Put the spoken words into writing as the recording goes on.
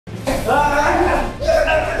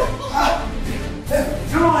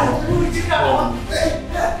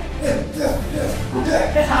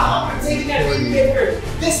taking that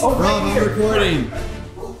Babymaker. This one right here. I'm recording.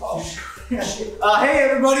 Hey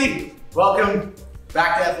everybody, welcome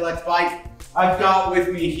back to FLX Bike. I've got with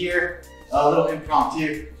me here a little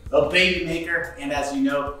impromptu, a Babymaker, and as you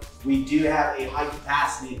know, we do have a high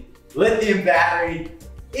capacity lithium battery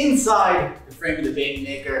inside the frame of the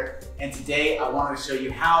Babymaker. And today I wanted to show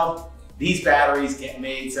you how these batteries get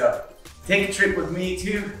made. So take a trip with me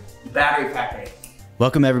to the battery factory.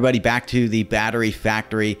 Welcome everybody back to the battery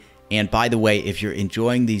factory. And by the way, if you're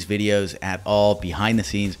enjoying these videos at all behind the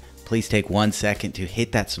scenes, please take 1 second to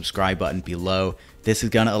hit that subscribe button below. This is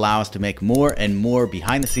going to allow us to make more and more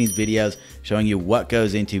behind the scenes videos showing you what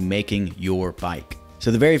goes into making your bike.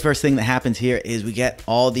 So the very first thing that happens here is we get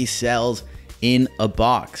all these cells in a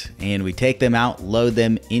box and we take them out, load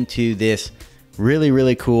them into this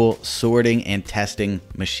really cool sorting and testing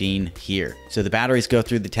machine here. So the batteries go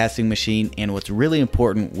through the testing machine, and what's really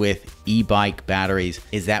important with e-bike batteries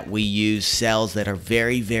is that we use cells that are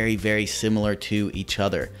very similar to each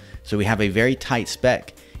other. So we have a very tight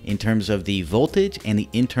spec in terms of the voltage and the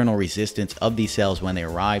internal resistance of these cells when they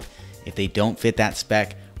arrive. If they don't fit that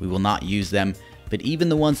spec, we will not use them. But even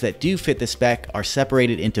the ones that do fit the spec are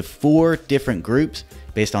separated into 4 different groups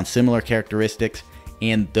based on similar characteristics,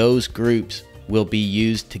 and those groups will be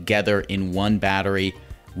used together in one battery.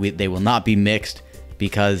 They will not be mixed,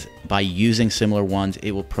 because by using similar ones,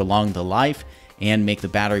 it will prolong the life and make the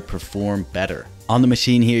battery perform better. On the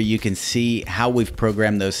machine here, you can see how we've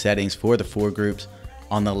programmed those settings for the 4 groups.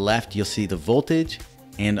 On the left, you'll see the voltage,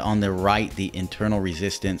 and on the right, the internal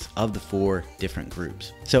resistance of the 4 different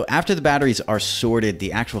groups. So after the batteries are sorted,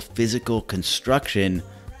 the actual physical construction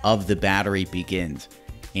of the battery begins.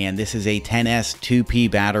 And this is a 10S 2P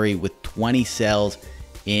battery with 20 cells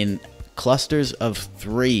in clusters of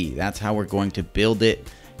 3. That's how we're going to build it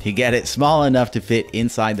to get it small enough to fit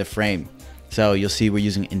inside the frame. So you'll see we're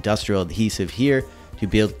using industrial adhesive here to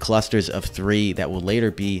build clusters of 3 that will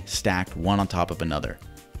later be stacked one on top of another.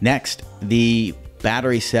 Next, the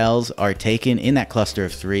battery cells are taken in that cluster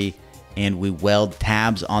of 3 and we weld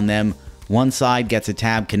tabs on them. One side gets a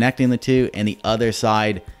tab connecting the 2 and the other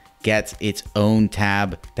side gets its own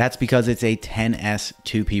tab. That's because it's a 10S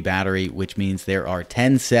 2P battery, which means there are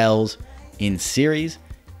 10 cells in series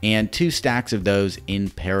and 2 stacks of those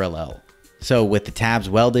in parallel. So with the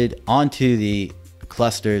tabs welded onto the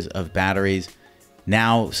clusters of batteries,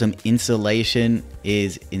 now some insulation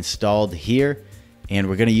is installed here, and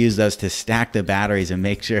we're going to use those to stack the batteries and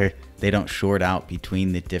make sure they don't short out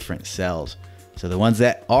between the different cells. So the ones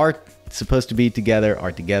that are supposed to be together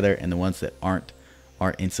are together, and the ones that aren't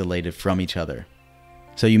are insulated from each other.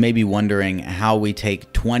 So you may be wondering how we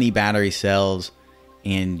take 20 battery cells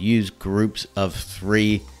and use groups of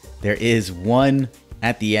 3. There is one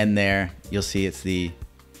at the end there. You'll see it's the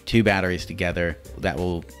 2 batteries together that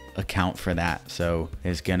will account for that. So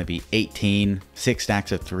there's going to be 18, 6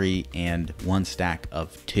 stacks of 3 and 1 stack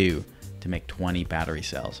of 2 to make 20 battery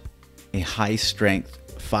cells. A high strength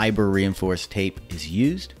fiber reinforced tape is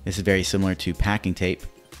used. This is very similar to packing tape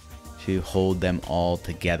to hold them all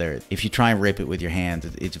together. If you try and rip it with your hands,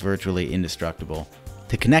 it's virtually indestructible.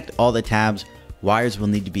 To connect all the tabs, wires will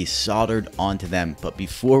need to be soldered onto them. But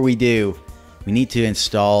before we do, we need to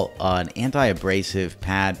install an anti-abrasive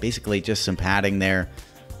pad, basically just some padding there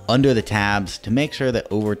under the tabs to make sure that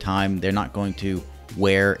over time they're not going to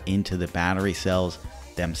wear into the battery cells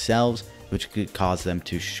themselves, which could cause them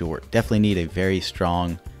to short. Definitely need a very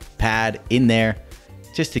strong pad in there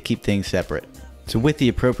just to keep things separate. So with the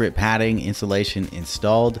appropriate padding insulation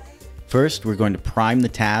installed, first we're going to prime the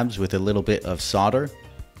tabs with a little bit of solder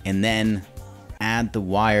and then add the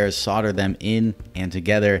wires, solder them in and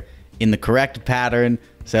together in the correct pattern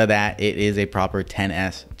so that it is a proper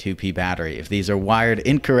 10S 2P battery. If these are wired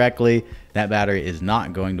incorrectly, that battery is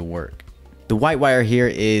not going to work. The white wire here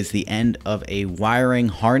is the end of a wiring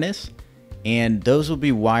harness, and those will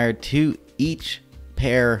be wired to each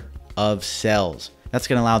pair of cells. That's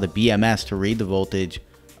going to allow the BMS to read the voltage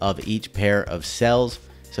of each pair of cells.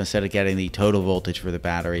 So instead of getting the total voltage for the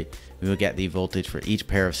battery, we will get the voltage for each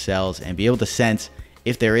pair of cells and be able to sense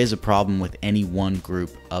if there is a problem with any one group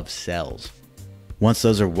of cells. Once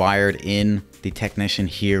those are wired in, the technician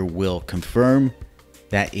here will confirm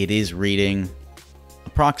that it is reading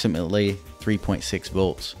approximately 3.6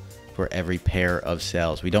 volts for every pair of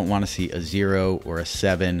cells. We don't want to see a 0 or a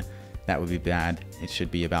 7. That would be bad. It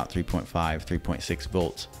should be about 3.5, 3.6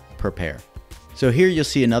 volts per pair. So here you'll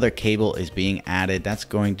see another cable is being added. That's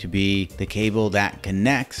going to be the cable that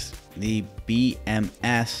connects the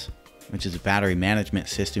BMS, which is a battery management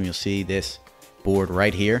system. You'll see this board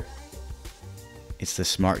right here. It's the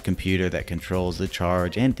smart computer that controls the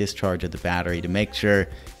charge and discharge of the battery to make sure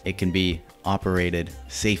it can be operated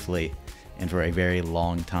safely and for a very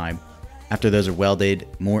long time. After those are welded,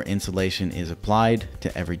 more insulation is applied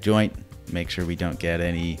to every joint. Make sure we don't get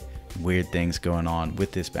any weird things going on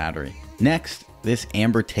with this battery. Next, this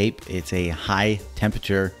amber tape, it's a high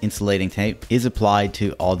temperature insulating tape, is applied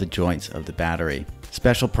to all the joints of the battery.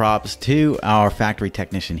 Special props to our factory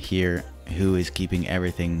technician here, who is keeping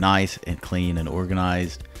everything nice and clean and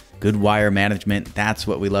organized. Good wire management, that's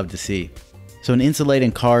what we love to see. So an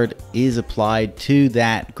insulating card is applied to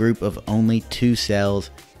that group of only 2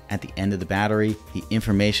 cells at the end of the battery. The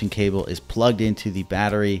information cable is plugged into the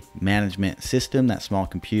battery management system, that small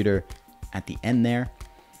computer at the end there.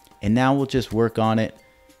 And now we'll just work on it,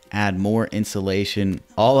 add more insulation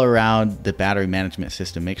all around the battery management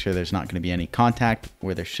system. Make sure there's not going to be any contact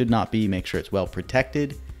where there should not be. Make sure it's well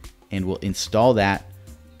protected. And we'll install that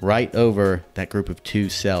right over that group of 2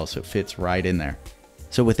 cells so it fits right in there.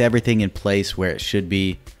 So with everything in place where it should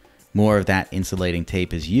be, more of that insulating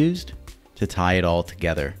tape is used to tie it all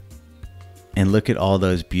together. And look at all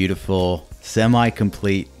those beautiful,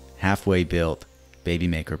 semi-complete, halfway built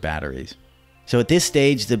Babymaker batteries. So at this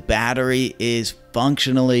stage, the battery is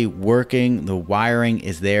functionally working. The wiring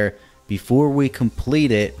is there. Before we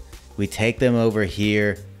complete it, we take them over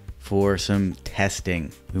here for some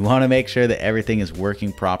testing. We want to make sure that everything is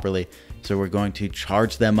working properly. So we're going to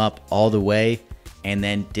charge them up all the way and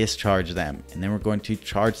then discharge them. And then we're going to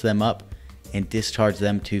charge them up and discharge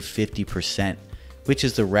them to 50%, which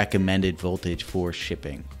is the recommended voltage for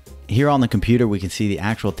shipping. Here on the computer, we can see the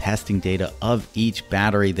actual testing data of each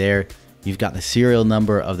battery there. You've got the serial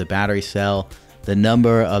number of the battery cell, the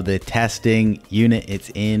number of the testing unit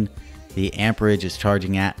it's in, the amperage it's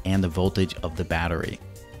charging at, and the voltage of the battery.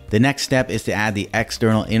 The next step is to add the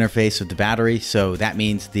external interface of the battery. So that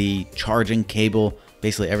means the charging cable,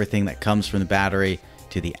 basically everything that comes from the battery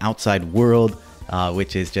to the outside world,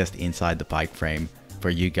 which is just inside the bike frame for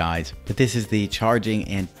you guys. But this is the charging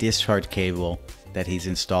and discharge cable that he's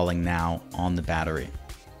installing now on the battery.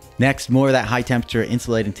 Next, more of that high temperature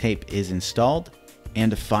insulating tape is installed.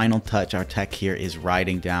 And a final touch, our tech here is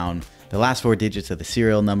writing down the last 4 digits of the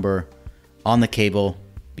serial number on the cable,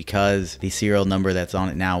 because the serial number that's on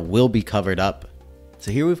it now will be covered up.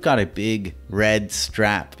 So here we've got a big red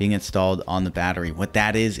strap being installed on the battery. What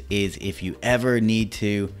that is if you ever need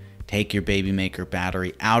to take your Babymaker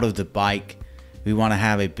battery out of the bike, we want to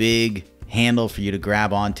have a big handle for you to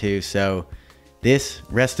grab onto. So this,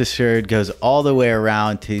 rest assured, goes all the way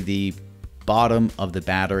around to the bottom of the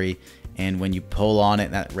battery. And when you pull on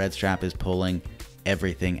it, that red strap is pulling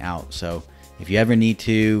everything out. So if you ever need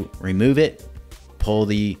to remove it, pull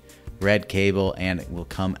the red cable and it will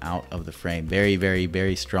come out of the frame. Very, very,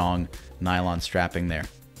 very strong nylon strapping there.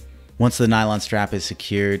 Once the nylon strap is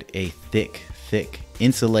secured, a thick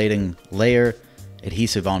insulating layer,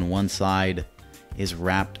 adhesive on one side, is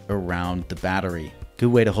wrapped around the battery.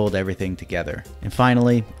 Good way to hold everything together. And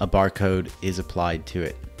finally, a barcode is applied to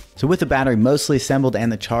it. So with the battery mostly assembled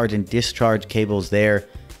and the charge and discharge cables there,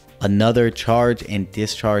 another charge and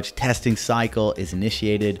discharge testing cycle is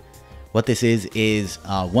initiated. What this is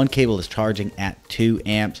one cable is charging at 2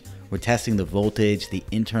 amps. We're testing the voltage, the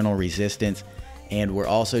internal resistance, and we're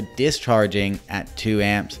also discharging at 2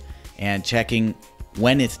 amps and checking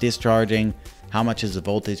when it's discharging, how much is the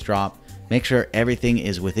voltage drop. Make sure everything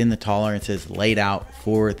is within the tolerances laid out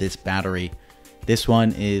for this battery. This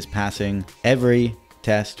one is passing every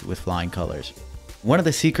test with flying colors. One of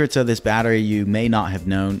the secrets of this battery you may not have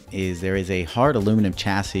known is there is a hard aluminum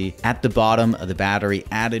chassis at the bottom of the battery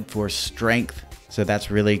added for strength. So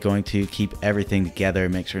that's really going to keep everything together,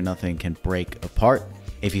 make sure nothing can break apart.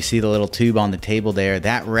 If you see the little tube on the table there,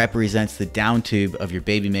 that represents the down tube of your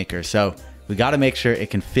Babymaker. So we got to make sure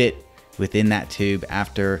it can fit within that tube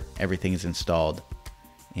after everything is installed.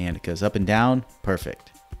 And it goes up and down, perfect.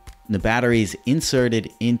 The battery is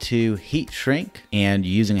inserted into heat shrink, and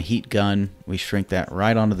using a heat gun, we shrink that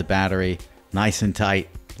right onto the battery, nice and tight,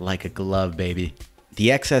 like a glove, baby.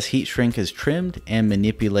 The excess heat shrink is trimmed and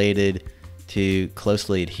manipulated to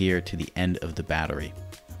closely adhere to the end of the battery.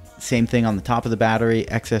 Same thing on the top of the battery,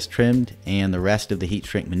 excess trimmed, and the rest of the heat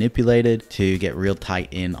shrink manipulated to get real tight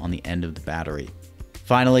in on the end of the battery.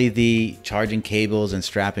 Finally, the charging cables and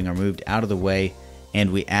strapping are moved out of the way,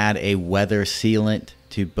 and we add a weather sealant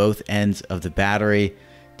to both ends of the battery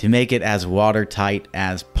to make it as watertight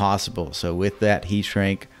as possible. So with that heat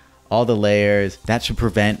shrink, all the layers, that should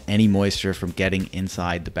prevent any moisture from getting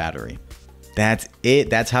inside the battery. That's it.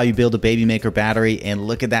 That's how you build a Babymaker battery. And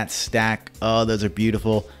look at that stack. Oh, those are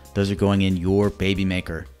beautiful. Those are going in your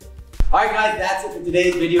Babymaker. All right, guys, that's it for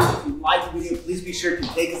today's video. If you liked the video, please be sure to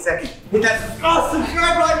take a second, hit that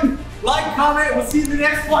subscribe button, like, comment, we'll see you in the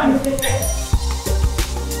next one.